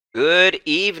Good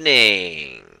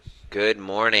evening. Good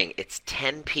morning. It's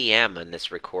 10 p.m. on this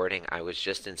recording. I was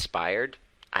just inspired.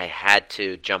 I had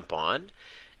to jump on,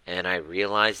 and I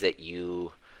realized that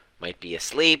you might be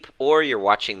asleep or you're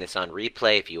watching this on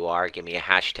replay. If you are, give me a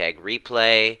hashtag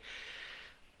replay.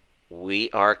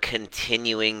 We are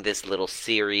continuing this little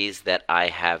series that I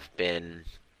have been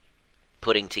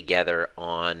putting together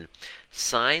on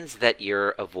signs that you're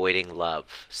avoiding love,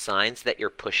 signs that you're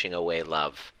pushing away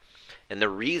love. And the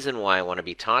reason why I want to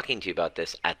be talking to you about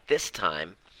this at this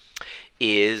time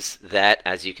is that,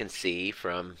 as you can see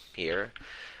from here,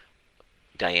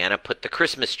 Diana put the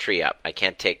Christmas tree up. I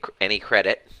can't take any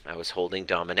credit. I was holding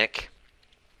Dominic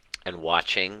and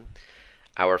watching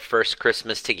our first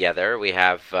Christmas together. We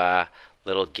have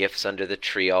little gifts under the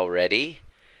tree already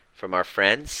from our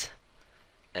friends,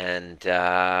 and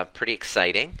pretty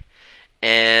exciting.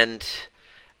 And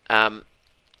um,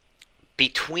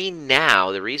 between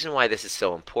now, the reason why this is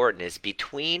so important is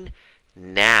between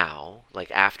now,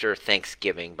 like after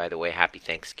Thanksgiving, by the way, happy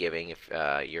Thanksgiving if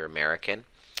you're American,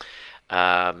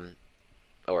 um,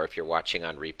 or if you're watching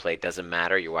on replay, it doesn't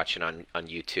matter, you're watching on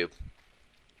YouTube.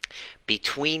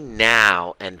 Between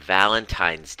now and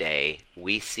Valentine's Day,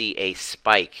 we see a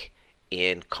spike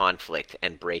in conflict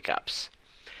and breakups.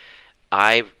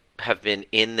 I have been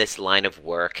in this line of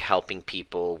work helping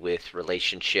people with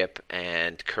relationship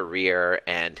and career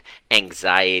and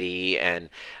anxiety and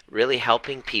really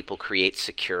helping people create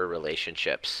secure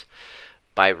relationships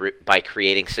by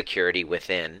creating security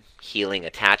within, healing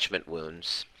attachment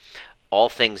wounds, all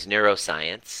things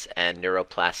neuroscience and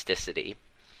neuroplasticity.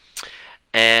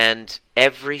 And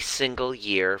every single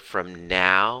year from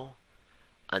now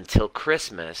until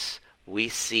Christmas, we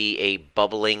see a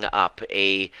bubbling up,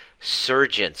 a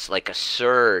surgence, like a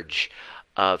surge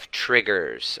of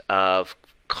triggers, of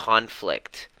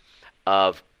conflict,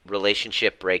 of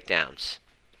relationship breakdowns.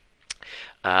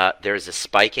 There's a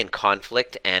spike in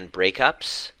conflict and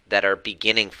breakups that are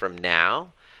beginning from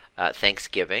now,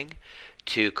 Thanksgiving,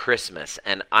 to Christmas,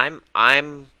 and I'm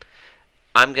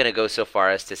going to go so far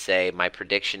as to say my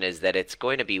prediction is that it's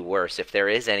going to be worse if there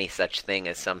is any such thing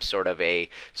as some sort of a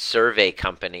survey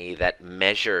company that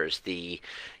measures the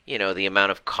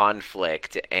amount of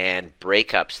conflict and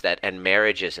breakups that and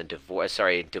marriages and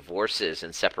divorces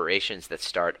and separations that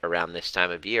start around this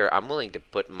time of year. I'm willing to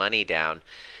put money down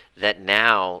that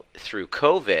now through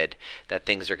COVID that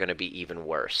things are going to be even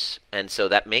worse. And so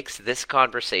that makes this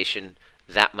conversation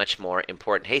that much more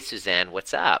important. Hey Suzanne,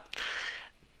 what's up?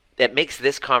 That makes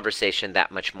this conversation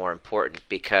that much more important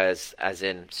because, as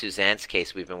in Suzanne's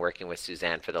case, we've been working with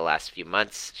Suzanne for the last few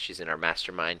months. She's in our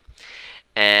mastermind.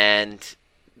 And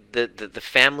the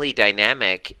family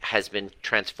dynamic has been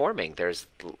transforming. There's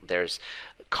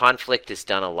conflict is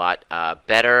done a lot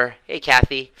better. Hey,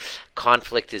 Kathy,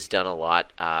 conflict is done a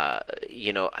lot.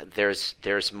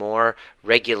 There's more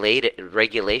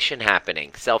regulation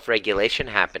happening, self-regulation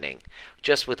happening,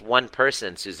 just with one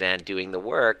person, Suzanne, doing the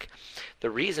work. The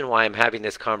reason why I'm having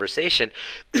this conversation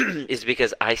is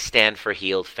because I stand for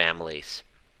healed families.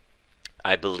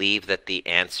 I believe that the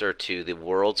answer to the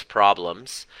world's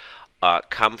problems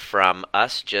come from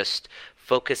us just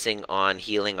focusing on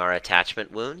healing our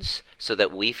attachment wounds so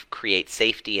that we create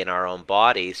safety in our own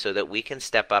bodies so that we can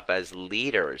step up as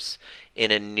leaders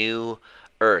in a new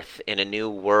earth, in a new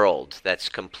world that's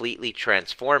completely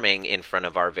transforming in front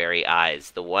of our very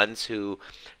eyes. The ones who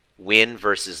win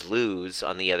versus lose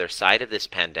on the other side of this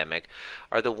pandemic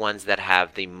are the ones that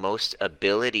have the most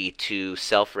ability to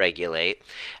self regulate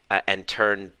and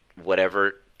turn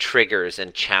whatever triggers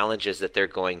and challenges that they're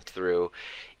going through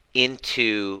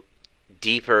into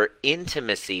deeper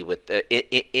intimacy with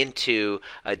into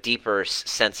a deeper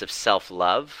sense of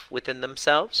self-love within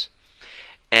themselves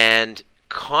and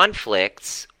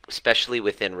conflicts, especially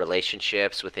within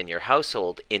relationships within your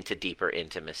household, into deeper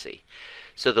intimacy.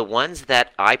 So the ones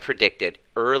that I predicted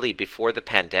early before the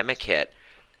pandemic hit,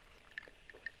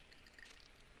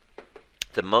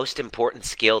 the most important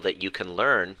skill that you can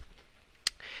learn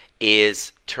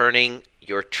is turning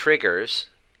your triggers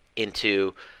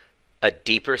into a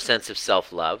deeper sense of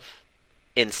self love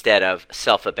instead of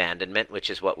self abandonment, which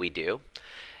is what we do,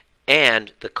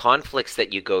 and the conflicts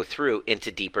that you go through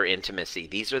into deeper intimacy.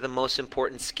 These are the most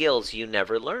important skills you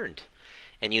never learned.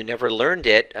 And you never learned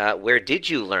it. Where did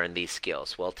you learn these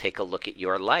skills? Well, take a look at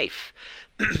your life,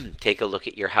 take a look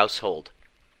at your household,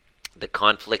 the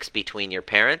conflicts between your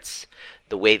parents,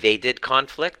 the way they did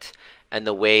conflict, and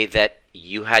the way that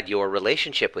you had your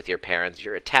relationship with your parents,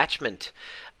 your attachment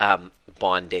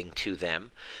bonding to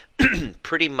them,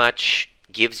 pretty much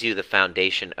gives you the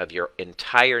foundation of your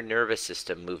entire nervous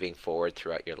system moving forward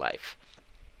throughout your life.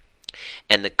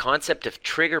 And the concept of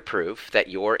trigger proof that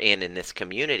you're in this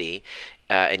community,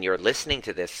 and you're listening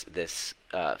to this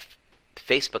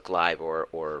Facebook Live or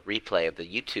replay of the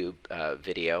YouTube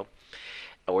video,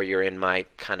 or you're in my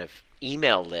kind of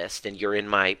email list and you're in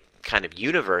my kind of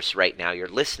universe right now, you're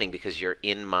listening because you're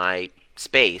in my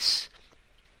space.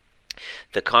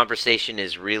 The conversation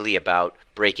is really about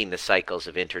breaking the cycles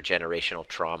of intergenerational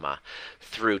trauma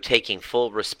through taking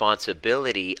full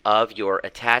responsibility of your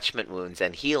attachment wounds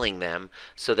and healing them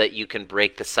so that you can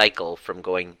break the cycle from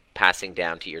passing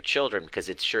down to your children, because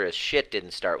it sure as shit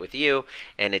didn't start with you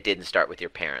and it didn't start with your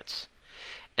parents.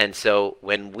 And so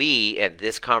and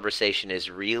this conversation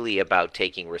is really about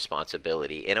taking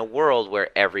responsibility in a world where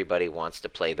everybody wants to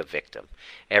play the victim.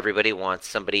 Everybody wants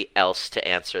somebody else to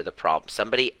answer the problem,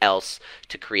 somebody else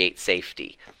to create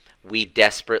safety. We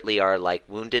desperately are like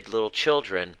wounded little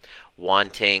children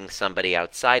wanting somebody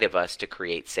outside of us to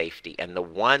create safety. And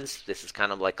this is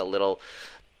kind of like a little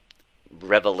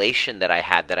revelation that I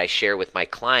had that I share with my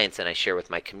clients and I share with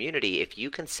my community. If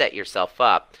you can set yourself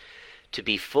up to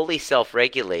be fully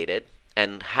self-regulated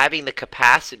and having the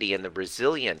capacity and the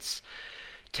resilience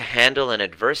to handle an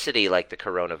adversity like the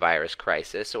coronavirus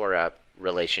crisis or a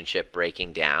relationship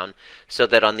breaking down, so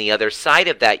that on the other side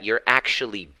of that you're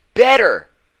actually better,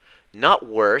 not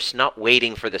worse, not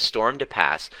waiting for the storm to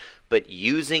pass, but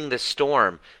using the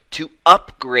storm to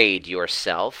upgrade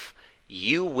yourself,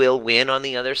 you will win on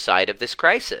the other side of this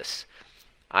crisis.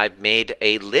 I've made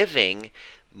a living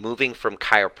moving from my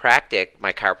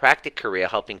chiropractic career,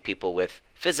 helping people with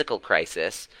physical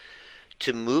crisis,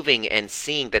 to moving and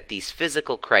seeing that these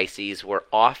physical crises were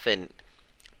often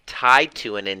tied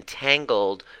to and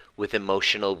entangled with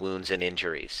emotional wounds and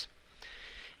injuries.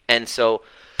 And so,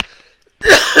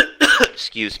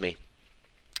 excuse me.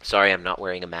 Sorry, I'm not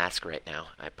wearing a mask right now.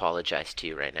 I apologize to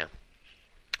you right now.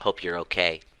 Hope you're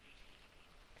okay.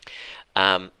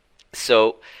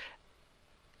 So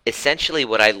essentially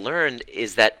what I learned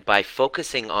is that by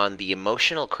focusing on the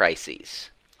emotional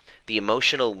crises, the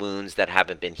emotional wounds that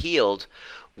haven't been healed,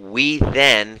 we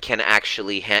then can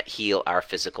actually heal our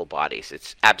physical bodies.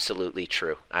 It's absolutely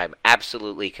true. I'm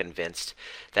absolutely convinced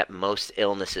that most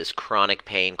illnesses, chronic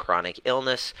pain, chronic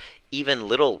illness, even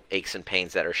little aches and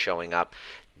pains that are showing up,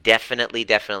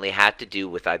 definitely have to do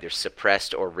with either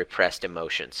suppressed or repressed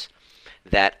emotions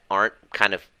that aren't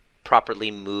kind of properly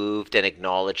moved and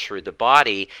acknowledged through the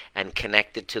body and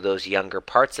connected to those younger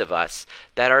parts of us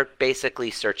that are basically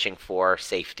searching for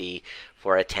safety,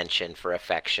 for attention, for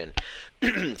affection.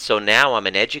 So now I'm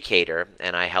an educator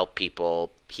and I help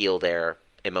people heal their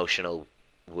emotional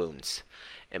wounds,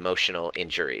 emotional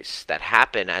injuries that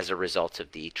happen as a result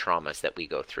of the traumas that we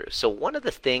go through. So one of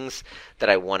the things that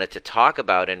I wanted to talk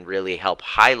about and really help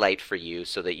highlight for you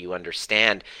so that you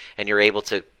understand and you're able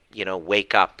to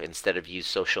wake up instead of use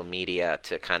social media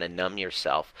to kind of numb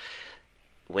yourself.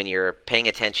 When you're paying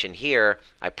attention here,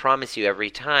 I promise you every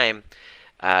time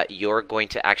you're going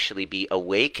to actually be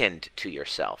awakened to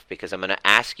yourself, because I'm going to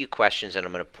ask you questions and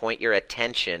I'm going to point your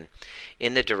attention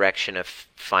in the direction of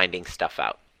finding stuff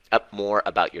out, up more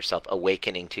about yourself,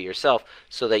 awakening to yourself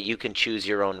so that you can choose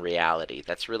your own reality.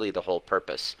 That's really the whole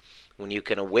purpose. When you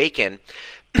can awaken,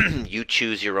 you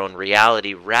choose your own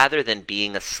reality rather than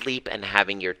being asleep and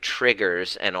having your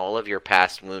triggers and all of your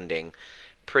past wounding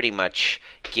pretty much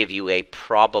give you a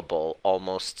probable,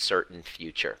 almost certain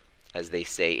future. As they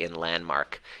say in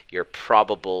Landmark, your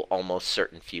probable, almost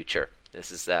certain future. This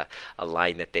is a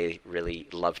line that they really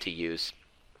love to use.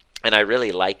 And I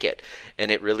really like it.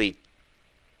 And it really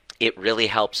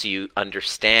helps you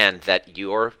understand that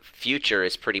your future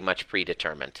is pretty much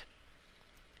predetermined.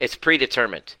 It's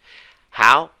predetermined.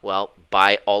 How? Well,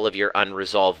 by all of your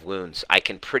unresolved wounds. I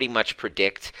can pretty much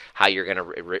predict how you're going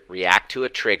to react to a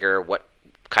trigger, what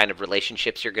kind of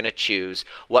relationships you're going to choose,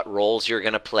 what roles you're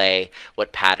going to play,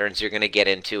 what patterns you're going to get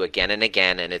into again and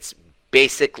again, and it's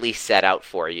basically set out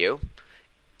for you.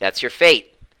 That's your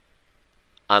fate.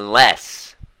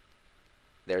 Unless,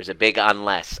 there's a big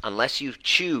unless you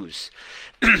choose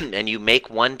and you make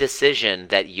one decision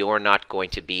that you're not going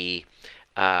to be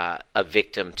a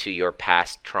victim to your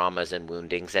past traumas and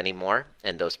woundings anymore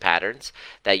and those patterns,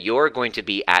 that you're going to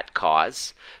be at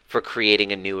cause for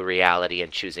creating a new reality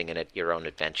and choosing your own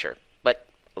adventure. But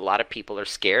a lot of people are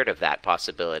scared of that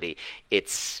possibility.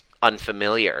 It's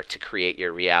unfamiliar to create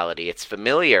your reality. It's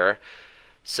familiar,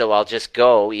 so I'll just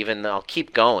go, I'll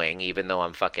keep going, even though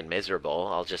I'm fucking miserable.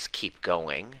 I'll just keep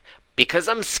going because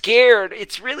I'm scared.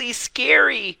 It's really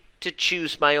scary to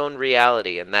choose my own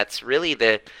reality, and that's really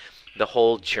the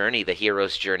whole journey, the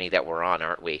hero's journey that we're on,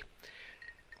 aren't we?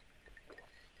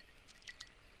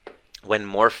 When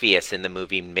Morpheus in the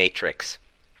movie Matrix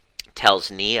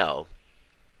tells Neo,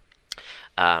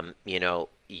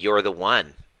 you're the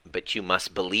one, but you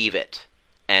must believe it.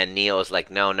 And Neo's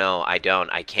like, no, no, I don't,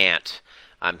 I can't.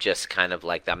 I'm just kind of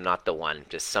like, I'm not the one,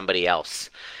 just somebody else.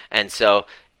 And so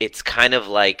it's kind of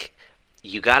like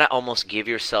you got to almost give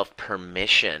yourself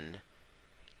permission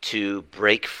to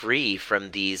break free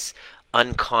from these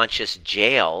unconscious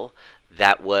jail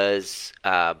that was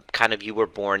kind of you were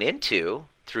born into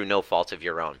through no fault of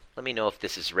your own. Let me know if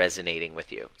this is resonating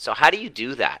with you. So, how do you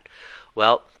do that?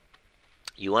 Well,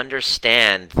 you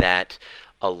understand that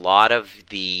a lot of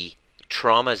the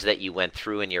traumas that you went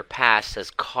through in your past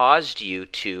has caused you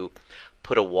to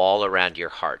put a wall around your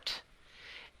heart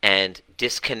and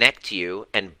disconnect you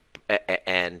and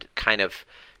kind of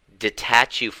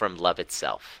detach you from love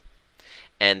itself.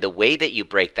 And the way that you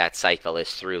break that cycle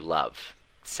is through love.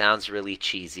 Sounds really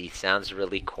cheesy, sounds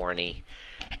really corny,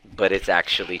 but it's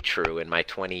actually true. In my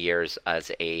 20 years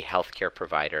as a healthcare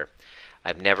provider,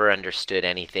 I've never understood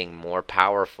anything more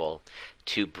powerful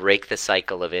to break the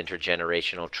cycle of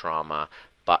intergenerational trauma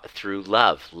but through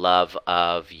love. Love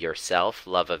of yourself,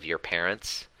 love of your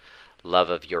parents, love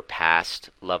of your past,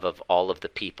 love of all of the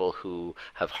people who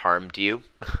have harmed you,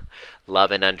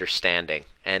 love and understanding.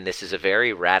 And this is a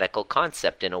very radical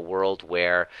concept in a world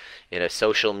where, in a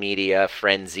social media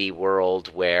frenzy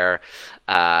world where,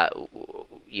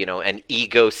 an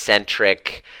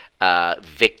egocentric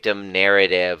victim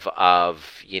narrative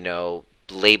of,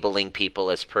 labeling people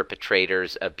as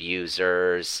perpetrators,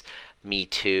 abusers, Me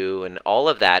Too, and all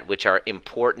of that, which are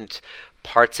important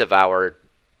parts of our,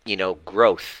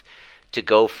 growth, to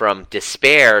go from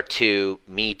despair to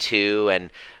Me Too and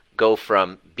go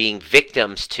from being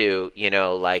victims to,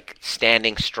 like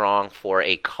standing strong for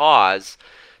a cause.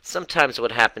 Sometimes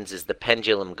what happens is the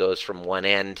pendulum goes from one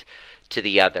end to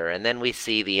the other, and then we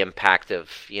see the impact of,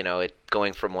 it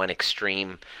going from one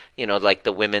extreme, like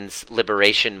the women's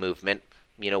liberation movement.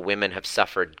 Women have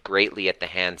suffered greatly at the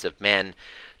hands of men,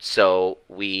 so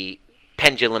we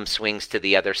pendulum swings to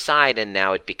the other side, and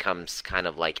now it becomes kind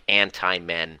of like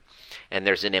anti-men, and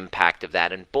there's an impact of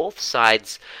that. And both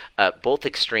sides, both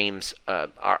extremes,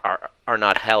 are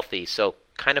not healthy. So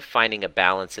kind of finding a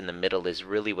balance in the middle is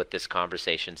really what this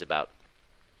conversation's about.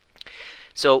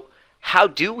 So how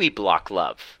do we block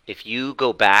love? If you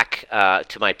go back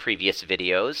to my previous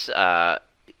videos,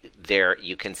 there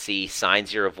you can see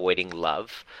signs you're avoiding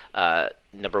love.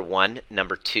 Number 1,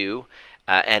 number 2,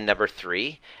 and number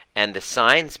 3. And the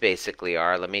signs basically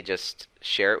are, let me just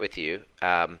share it with you.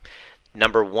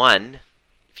 Number 1,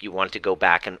 if you want to go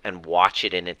back and watch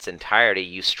it in its entirety,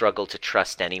 you struggle to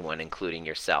trust anyone, including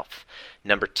yourself.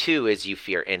 Number 2 is you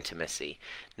fear intimacy.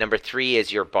 Number 3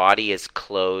 is your body is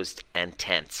closed and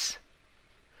tense.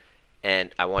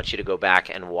 And I want you to go back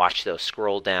and watch those.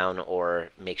 Scroll down or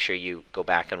make sure you go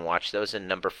back and watch those. And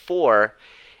number 4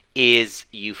 is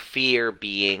you fear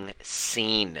being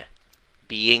seen.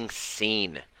 Being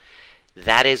seen.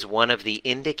 That is one of the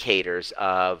indicators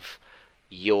of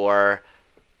your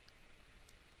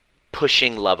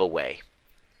pushing love away.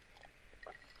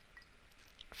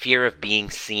 Fear of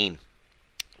being seen.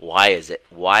 Why is it?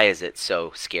 Why is it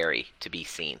so scary to be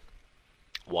seen?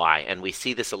 Why? And we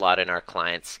see this a lot in our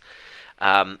clients.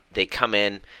 They come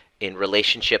in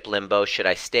relationship limbo. Should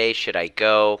I stay? Should I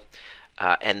go?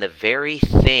 And the very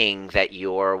thing that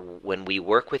when we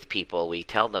work with people, we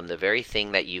tell them the very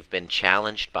thing that you've been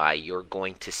challenged by, you're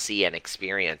going to see and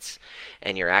experience.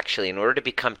 And you're actually, in order to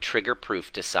become trigger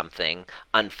proof to something,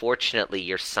 unfortunately,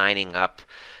 you're signing up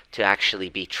to actually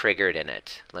be triggered in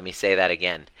it. Let me say that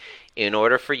again. In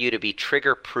order for you to be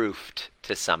trigger proofed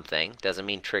to something, doesn't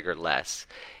mean trigger less,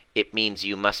 it means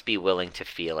you must be willing to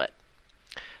feel it.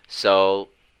 So,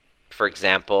 for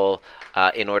example,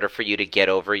 in order for you to get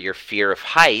over your fear of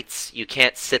heights, you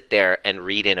can't sit there and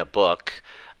read in a book,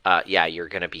 you're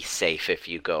going to be safe if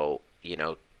you go,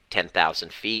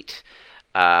 10,000 feet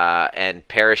and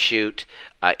parachute.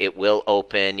 It will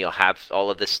open. You'll have all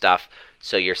of this stuff,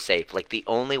 so you're safe. Like, the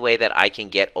only way that I can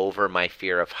get over my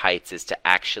fear of heights is to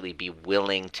actually be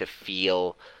willing to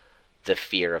feel the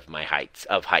fear of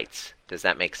heights. Does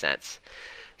that make sense?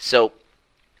 So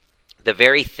the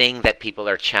very thing that people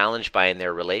are challenged by in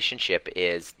their relationship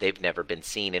is they've never been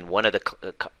seen. And one of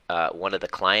the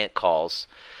client calls,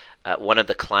 one of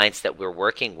the clients that we're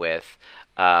working with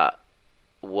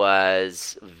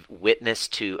was witness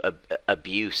to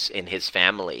abuse in his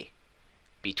family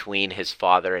between his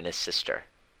father and his sister.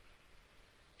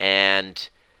 And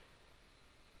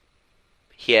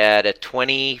he had a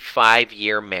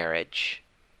 25-year marriage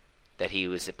that he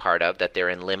was a part of, that they're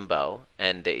in limbo,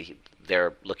 and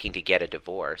they're looking to get a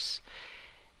divorce.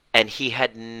 And he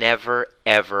had never,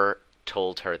 ever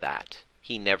told her that.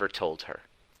 He never told her.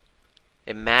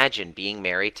 Imagine being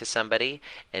married to somebody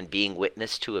and being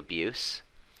witness to abuse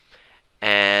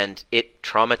and it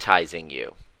traumatizing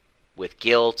you with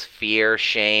guilt, fear,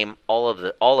 shame, all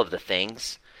of the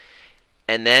things.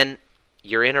 And then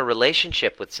you're in a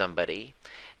relationship with somebody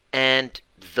and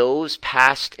those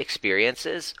past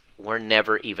experiences were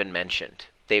never even mentioned.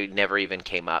 They never even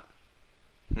came up.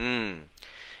 Hmm.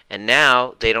 And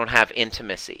now they don't have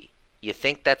intimacy. You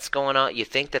think that's going on? You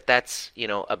think that that's,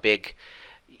 a big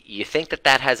you think that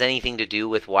that has anything to do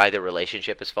with why the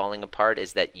relationship is falling apart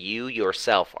is that you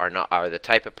yourself are the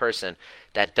type of person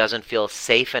that doesn't feel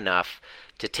safe enough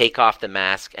to take off the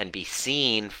mask and be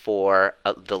seen for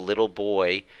the little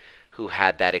boy who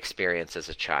had that experience as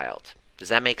a child. Does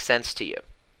that make sense to you?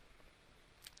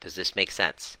 Does this make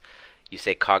sense? You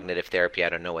say cognitive therapy. I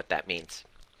don't know what that means.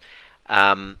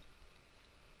 Um,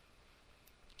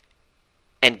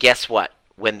 and guess what?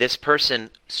 When this person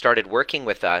started working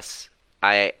with us,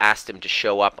 I asked him to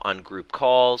show up on group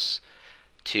calls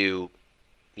to,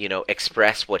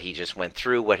 express what he just went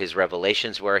through, what his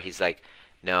revelations were. He's like,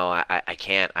 no, I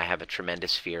can't. I have a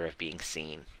tremendous fear of being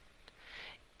seen.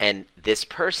 And this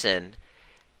person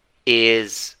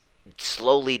is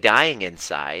slowly dying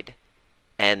inside,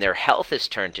 and their health is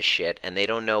turned to shit, and they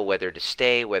don't know whether to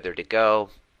stay, whether to go.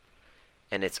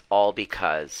 And it's all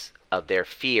because of their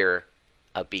fear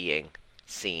of being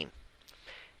seen.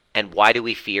 And why do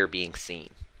we fear being seen?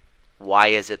 Why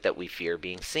is it that we fear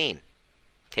being seen?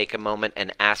 Take a moment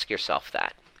and ask yourself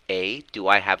that. A, do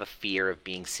I have a fear of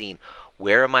being seen?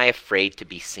 Where am I afraid to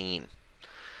be seen?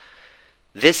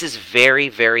 This is very,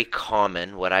 very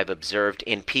common, what I've observed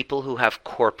in people who have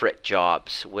corporate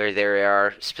jobs, where there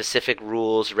are specific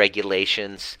rules,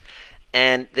 regulations,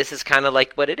 and this is kind of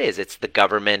like what it is. It's the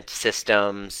government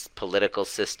systems, political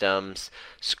systems,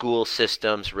 school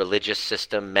systems, religious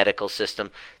system, medical system.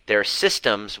 There are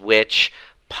systems which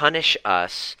punish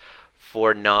us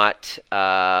for not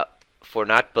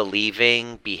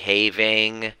believing,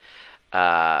 behaving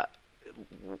the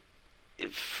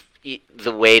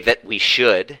way that we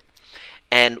should.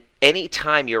 And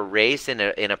anytime you're raised in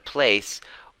a place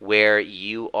where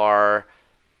you're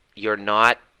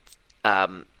not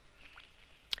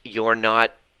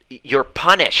you're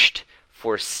punished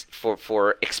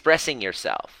for expressing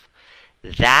yourself.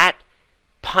 That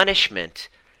punishment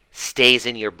stays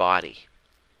in your body.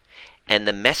 And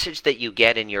the message that you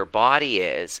get in your body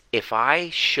is, if I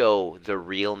show the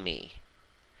real me,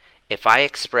 if I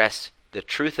express the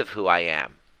truth of who I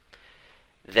am,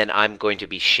 then I'm going to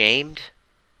be shamed,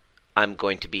 I'm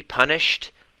going to be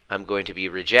punished, I'm going to be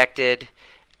rejected,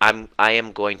 I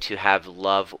am going to have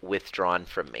love withdrawn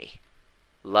from me.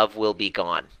 Love will be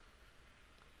gone.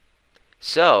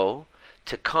 So,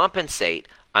 to compensate,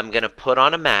 I'm going to put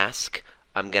on a mask,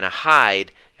 I'm going to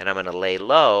hide, and I'm going to lay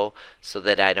low so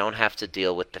that I don't have to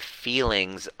deal with the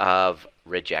feelings of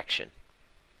rejection.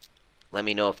 Let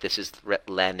me know if this is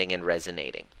landing and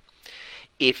resonating.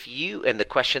 And the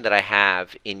question that I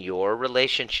have in your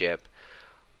relationship,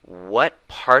 what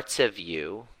parts of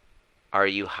you are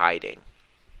you hiding?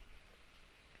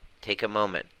 Take a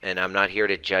moment, and I'm not here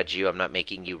to judge you. I'm not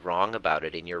making you wrong about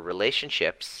it in your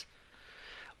relationships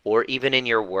or even in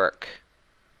your work.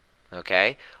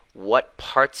 Okay? What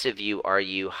parts of you are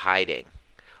you hiding?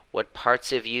 What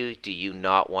parts of you do you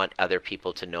not want other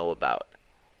people to know about?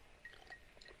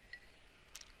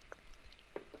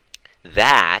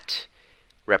 That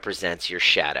represents your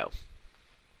shadow.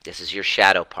 This is your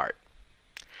shadow part.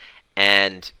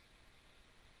 And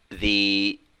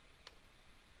this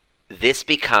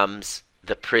becomes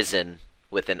the prison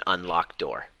with an unlocked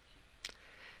door.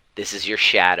 This is your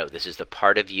shadow. This is the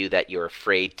part of you that you're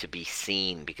afraid to be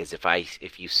seen. Because if I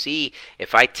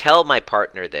tell my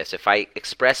partner this, if I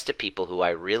express to people who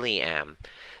I really am,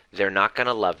 they're not going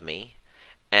to love me.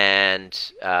 And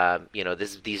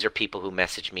these are people who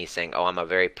message me saying, "Oh, I'm a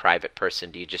very private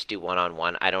person. Do you just do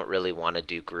one-on-one? I don't really want to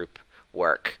do group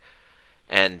work."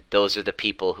 And those are the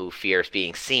people who fear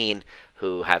being seen,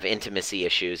 who have intimacy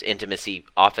issues,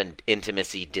 often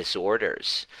intimacy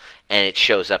disorders, and it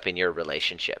shows up in your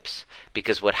relationships.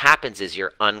 Because what happens is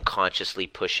you're unconsciously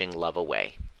pushing love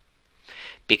away.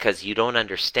 Because you don't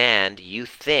understand, you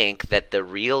think that the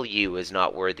real you is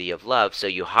not worthy of love, so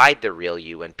you hide the real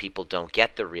you and people don't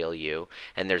get the real you,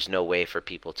 and there's no way for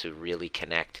people to really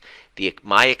connect.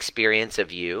 My experience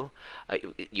of your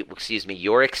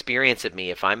experience of me,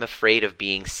 if I'm afraid of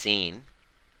being seen,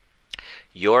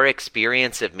 your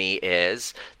experience of me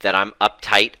is that I'm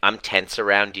uptight, I'm tense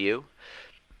around you,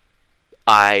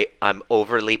 I'm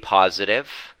overly positive,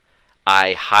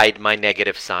 I hide my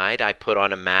negative side, I put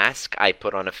on a mask, I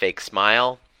put on a fake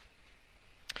smile,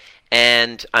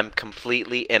 and I'm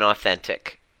completely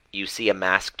inauthentic. You see a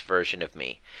masked version of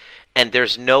me. And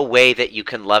there's no way that you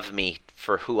can love me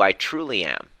for who I truly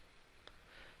am,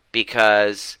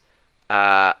 because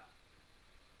I'm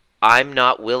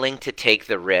not willing to take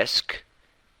the risk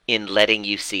in letting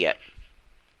you see it.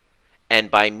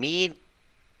 And by me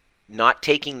not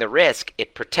taking the risk,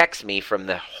 it protects me from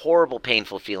the horrible,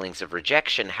 painful feelings of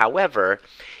rejection. However,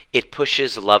 it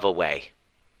pushes love away.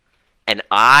 And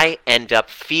I end up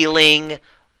feeling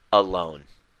alone.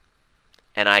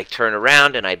 And I turn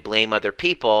around and I blame other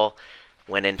people,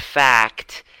 when in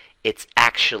fact, it's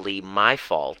actually my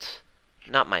fault.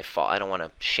 Not my fault. I don't want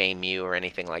to shame you or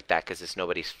anything like that, because it's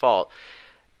nobody's fault.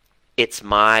 It's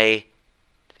my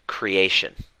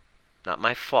creation. Not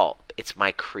my fault. It's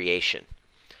my creation.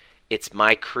 It's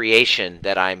my creation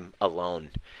that I'm alone.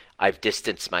 I've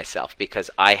distanced myself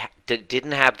because I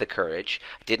didn't have the courage,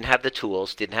 didn't have the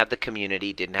tools, didn't have the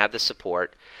community, didn't have the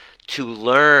support to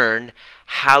learn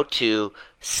how to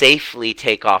safely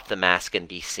take off the mask and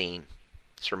be seen.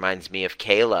 This reminds me of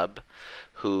Caleb,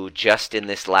 who just in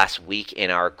this last week in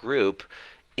our group,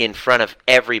 in front of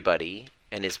everybody,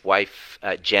 and his wife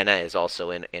Jenna is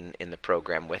also in the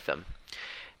program with him.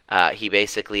 He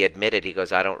basically admitted, he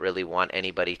goes, I don't really want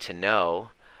anybody to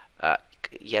know.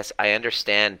 Yes, I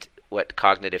understand what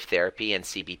cognitive therapy and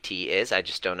CBT is. I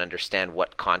just don't understand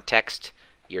what context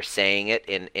you're saying it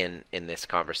in this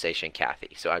conversation,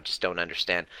 Kathy. So I just don't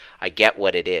understand. I get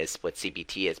what it is, what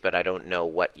CBT is, but I don't know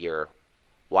why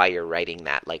you're writing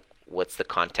that. Like, what's the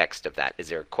context of that? Is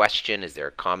there a question? Is there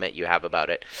a comment you have about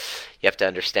it? You have to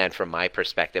understand from my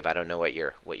perspective. I don't know what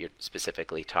you're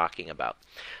specifically talking about.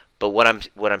 But what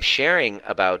I'm sharing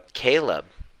about Caleb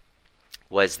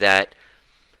was that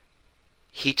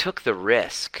he took the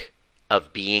risk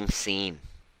of being seen.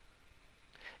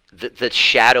 The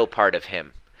shadow part of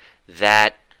him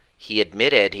that he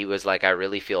admitted, he was like, I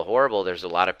really feel horrible. There's a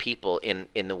lot of people in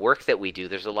the work that we do.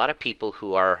 There's a lot of people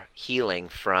who are healing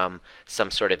from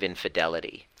some sort of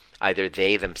infidelity. Either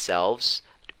they themselves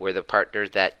were the partner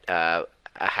that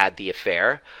had the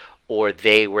affair, or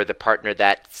they were the partner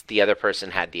that the other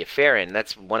person had the affair in.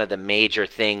 That's one of the major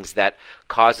things that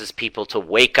causes people to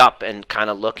wake up and kind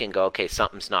of look and go, okay,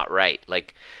 something's not right.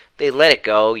 Like, they let it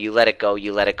go, you let it go,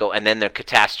 you let it go, and then the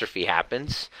catastrophe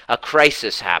happens. A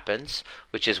crisis happens,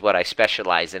 which is what I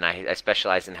specialize in. I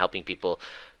specialize in helping people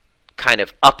kind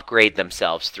of upgrade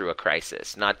themselves through a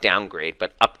crisis. Not downgrade,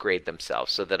 but upgrade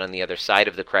themselves, so that on the other side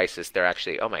of the crisis, they're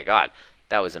actually, oh my God,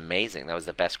 that was amazing. That was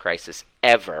the best crisis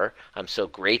ever. I'm so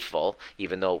grateful.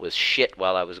 Even though it was shit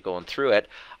while I was going through it,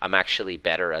 I'm actually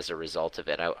better as a result of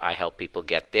it. I help people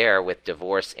get there with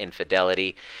divorce,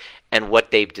 infidelity. And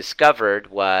what they've discovered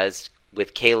was,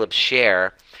 with Caleb's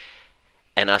share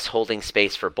and us holding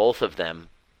space for both of them,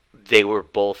 they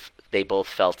both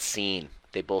felt seen.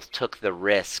 They both took the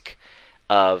risk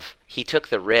he took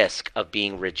the risk of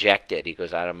being rejected. He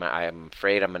goes, I'm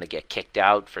afraid I'm going to get kicked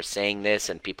out for saying this,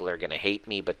 and people are going to hate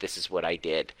me, but this is what I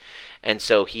did. And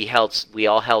so we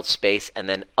all held space, and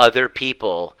then other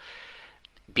people,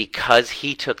 because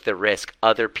he took the risk,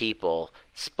 other people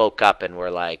spoke up and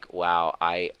were like, wow,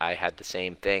 I had the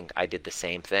same thing. I did the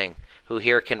same thing. Who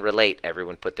here can relate?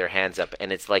 Everyone put their hands up.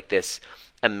 And it's like this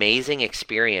amazing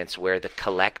experience where the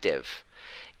collective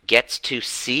gets to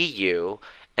see you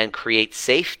and create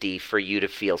safety for you to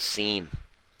feel seen.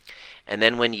 And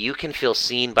then when you can feel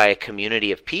seen by a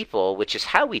community of people, which is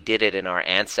how we did it in our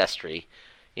ancestry,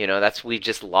 we've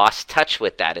just lost touch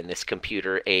with that in this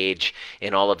computer age,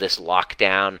 in all of this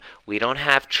lockdown. We don't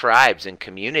have tribes and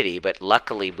community, but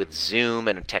luckily with Zoom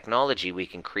and technology, we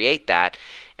can create that.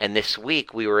 And this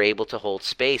week, we were able to hold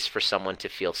space for someone to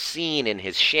feel seen in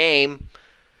his shame,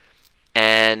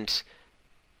 and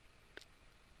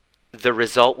the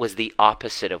result was the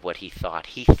opposite of what he thought.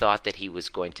 He thought that he was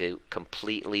going to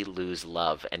completely lose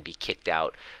love and be kicked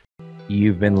out.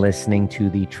 You've been listening to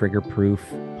the Trigger Proof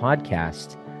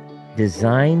podcast,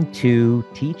 designed to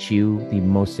teach you the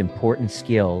most important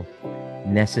skill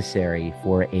necessary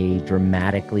for a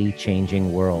dramatically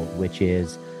changing world, which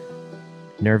is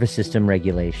nervous system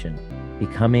regulation.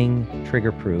 Becoming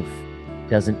trigger proof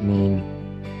doesn't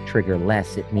mean trigger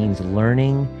less. It means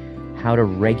learning how to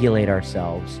regulate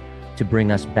ourselves to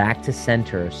bring us back to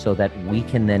center so that we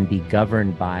can then be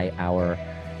governed by our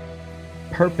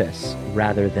purpose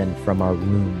rather than from our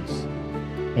wounds.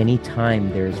 Anytime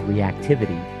there's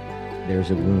reactivity, there's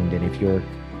a wound. And if you're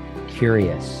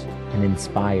curious and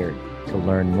inspired to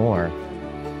learn more,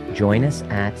 join us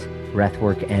at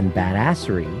Breathwork and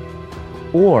Badassery,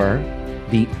 or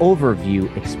the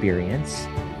overview experience,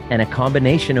 and a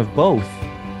combination of both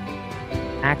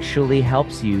actually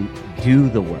helps you do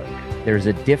the work. There's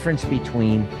a difference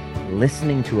between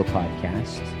listening to a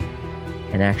podcast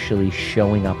and actually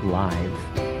showing up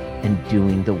live and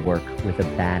doing the work with a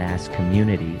badass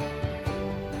community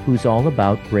who's all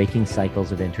about breaking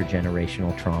cycles of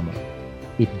intergenerational trauma.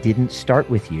 It didn't start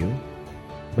with you,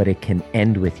 but it can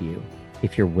end with you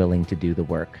if you're willing to do the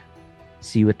work.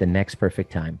 See you at the next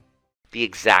perfect time. The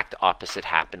exact opposite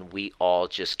happened. We all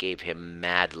just gave him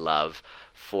mad love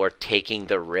for taking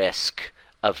the risk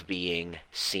of being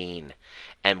seen.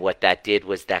 And what that did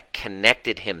was that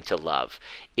connected him to love.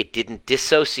 It didn't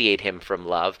dissociate him from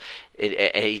love.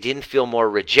 He didn't feel more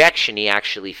rejection. He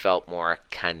actually felt more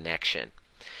connection.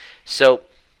 So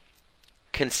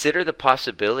consider the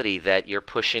possibility that you're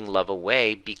pushing love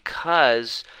away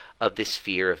because of this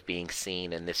fear of being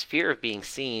seen. And this fear of being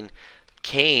seen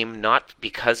came not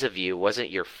because of you. It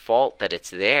wasn't your fault that it's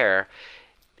there.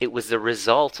 It was the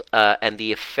result and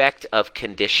the effect of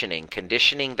conditioning.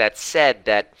 Conditioning that said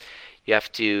that you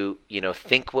have to,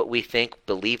 think what we think,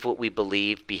 believe what we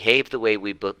believe, behave the way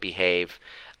we behave.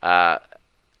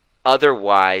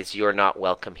 Otherwise, you're not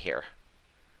welcome here.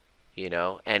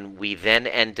 And we then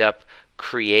end up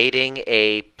creating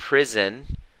a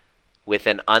prison with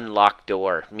an unlocked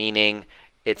door, meaning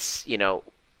it's,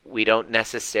 we don't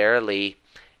necessarily,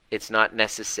 it's not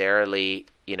necessarily,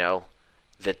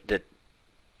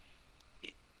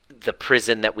 the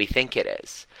prison that we think it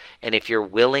is. And if you're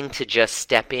willing to just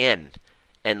step in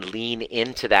and lean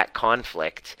into that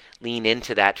conflict, lean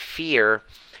into that fear,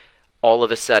 all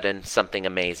of a sudden something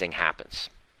amazing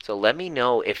happens. So let me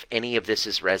know if any of this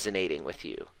is resonating with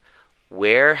you.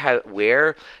 Where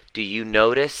do you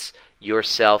notice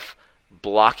yourself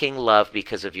blocking love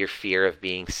because of your fear of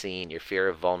being seen, your fear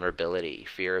of vulnerability,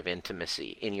 fear of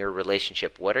intimacy in your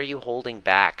relationship? What are you holding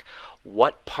back?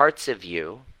 What parts of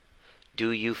you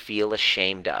do you feel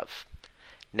ashamed of?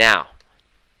 Now,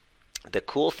 the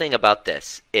cool thing about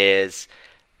this is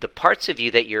the parts of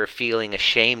you that you're feeling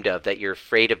ashamed of, that you're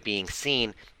afraid of being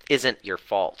seen, isn't your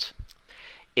fault.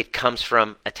 It comes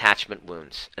from attachment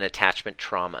wounds and attachment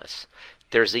traumas.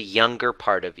 There's a younger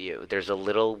part of you. There's a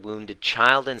little wounded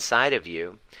child inside of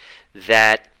you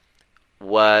that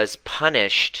was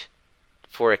punished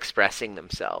for expressing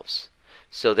themselves.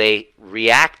 So they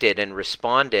reacted and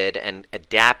responded and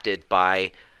adapted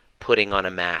by putting on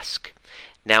a mask.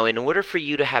 Now, in order for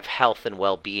you to have health and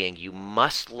well-being, you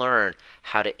must learn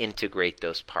how to integrate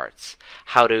those parts,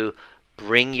 how to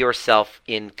bring yourself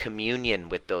in communion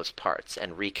with those parts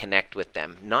and reconnect with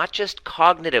them. Not just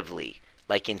cognitively,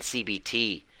 like in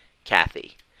CBT,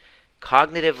 Kathy.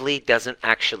 Cognitively doesn't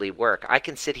actually work. I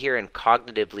can sit here and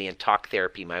cognitively and talk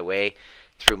therapy my way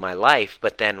through my life,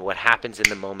 but then what happens in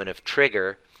the moment of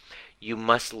trigger, you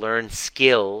must learn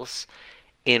skills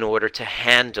in order to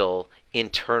handle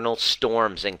internal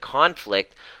storms and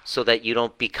conflict so that you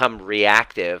don't become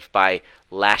reactive by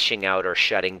lashing out or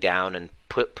shutting down and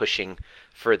pushing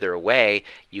further away.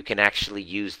 You can actually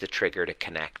use the trigger to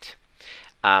connect.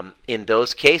 In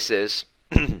those cases,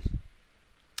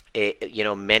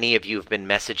 many of you have been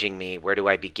messaging me, where do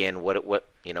I begin?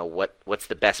 What's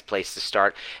the best place to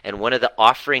start? And one of the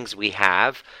offerings we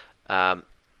have, right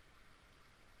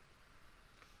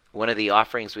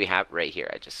here,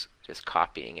 I just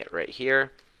copying it right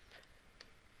here.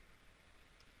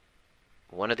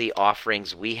 One of the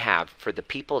offerings we have for the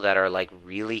people that are like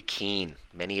really keen,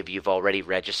 many of you have already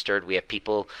registered. We have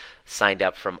people signed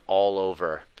up from all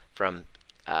over, from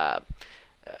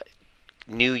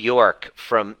New York,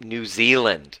 from New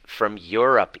Zealand, from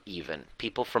Europe even.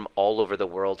 People from all over the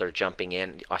world are jumping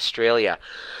in, Australia.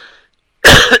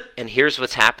 And here's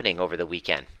what's happening over the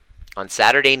weekend. On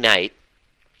Saturday night,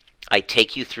 I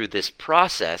take you through this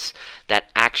process that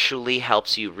actually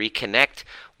helps you reconnect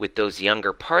with those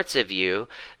younger parts of you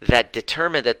that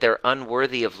determine that they're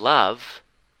unworthy of love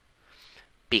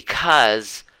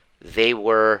because they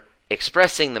were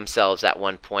expressing themselves at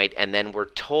one point and then were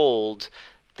told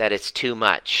that it's too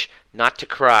much, not to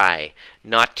cry,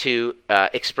 not to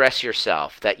express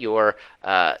yourself, that you're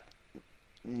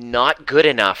not good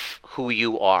enough who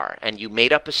you are. And you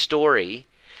made up a story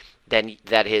then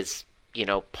that is,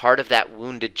 part of that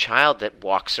wounded child that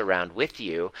walks around with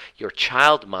you, your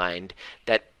child mind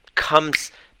that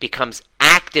becomes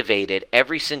activated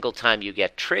every single time you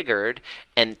get triggered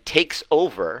and takes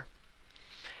over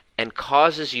and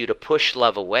causes you to push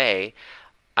love away.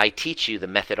 I teach you the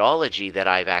methodology that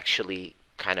I've actually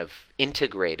kind of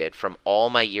integrated from all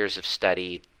my years of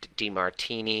study,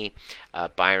 DeMartini,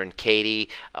 Byron Katie,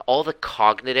 all the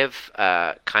cognitive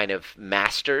kind of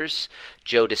masters,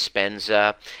 Joe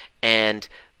Dispenza, and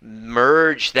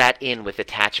merge that in with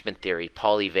attachment theory,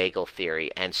 polyvagal theory,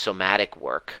 and somatic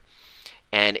work.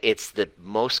 And it's the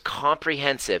most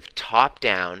comprehensive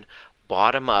top-down,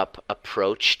 bottom-up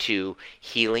approach to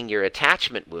healing your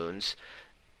attachment wounds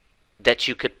that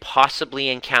you could possibly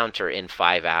encounter in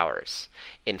 5 hours.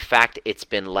 In fact, it's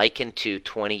been likened to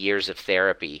 20 years of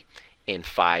therapy in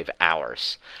 5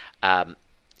 hours.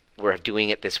 We're doing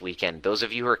it this weekend. Those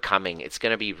of you who are coming, it's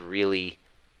going to be really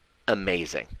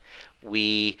amazing.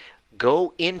 We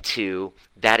go into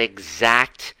that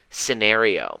exact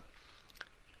scenario,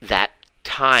 that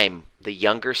time, the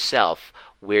younger self,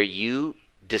 where you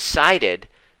decided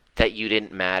that you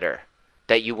didn't matter,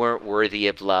 that you weren't worthy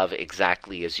of love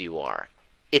exactly as you are.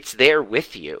 It's there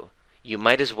with you. You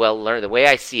might as well learn. The way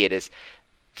I see it is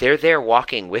they're there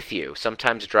walking with you,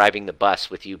 sometimes driving the bus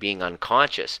with you being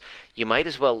unconscious. You might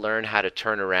as well learn how to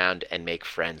turn around and make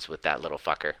friends with that little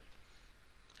fucker.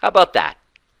 How about that?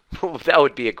 That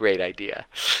would be a great idea.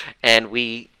 And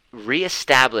we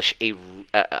reestablish a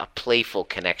playful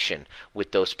connection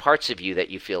with those parts of you that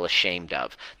you feel ashamed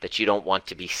of, that you don't want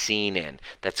to be seen in,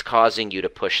 that's causing you to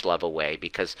push love away.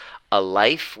 Because a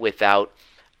life without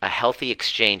a healthy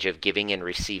exchange of giving and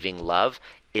receiving love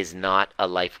is not a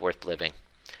life worth living.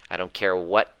 I don't care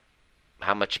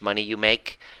how much money you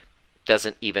make,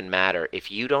 doesn't even matter. If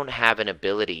you don't have an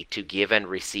ability to give and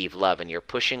receive love, and you're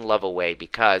pushing love away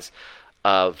because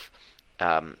of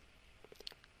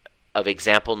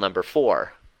example number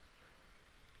 4,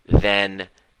 then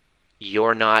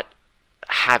you're not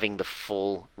having the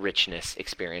full richness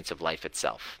experience of life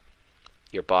itself.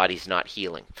 Your body's not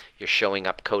healing. You're showing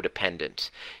up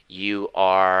codependent. You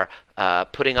are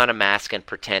putting on a mask and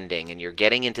pretending, and you're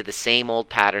getting into the same old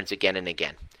patterns again and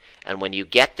again. And when you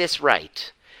get this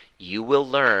right, you will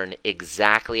learn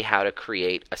exactly how to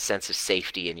create a sense of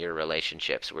safety in your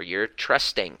relationships where you're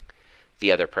trusting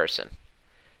the other person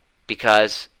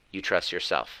because you trust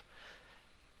yourself.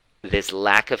 This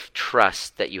lack of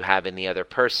trust that you have in the other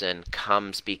person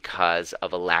comes because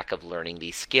of a lack of learning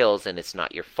these skills, and it's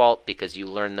not your fault because you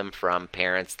learned them from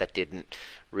parents that didn't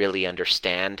really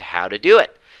understand how to do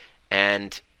it.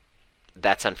 And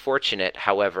that's unfortunate.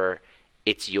 However,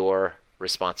 it's your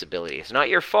responsibility. It's not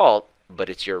your fault, but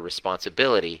it's your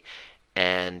responsibility.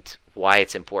 And why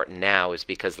it's important now is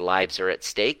because lives are at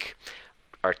stake.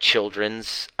 Our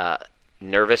children's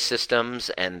nervous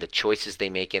systems and the choices they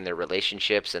make in their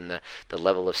relationships and the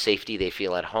level of safety they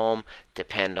feel at home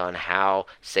depend on how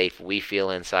safe we feel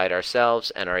inside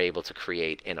ourselves and are able to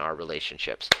create in our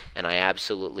relationships. And I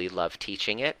absolutely love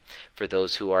teaching it for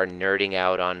those who are nerding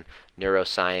out on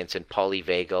neuroscience and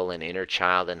polyvagal and inner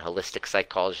child and holistic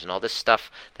psychology and all this stuff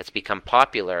that's become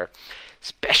popular.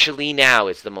 Especially now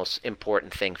is the most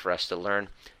important thing for us to learn.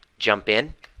 Jump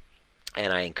in.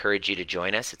 And I encourage you to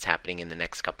join us. It's happening in the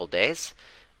next couple days.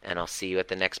 And I'll see you at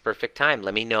the next perfect time.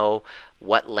 Let me know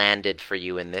what landed for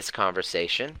you in this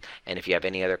conversation. And if you have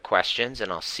any other questions, and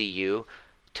I'll see you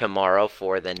tomorrow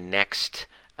for the next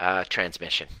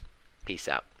transmission. Peace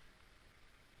out.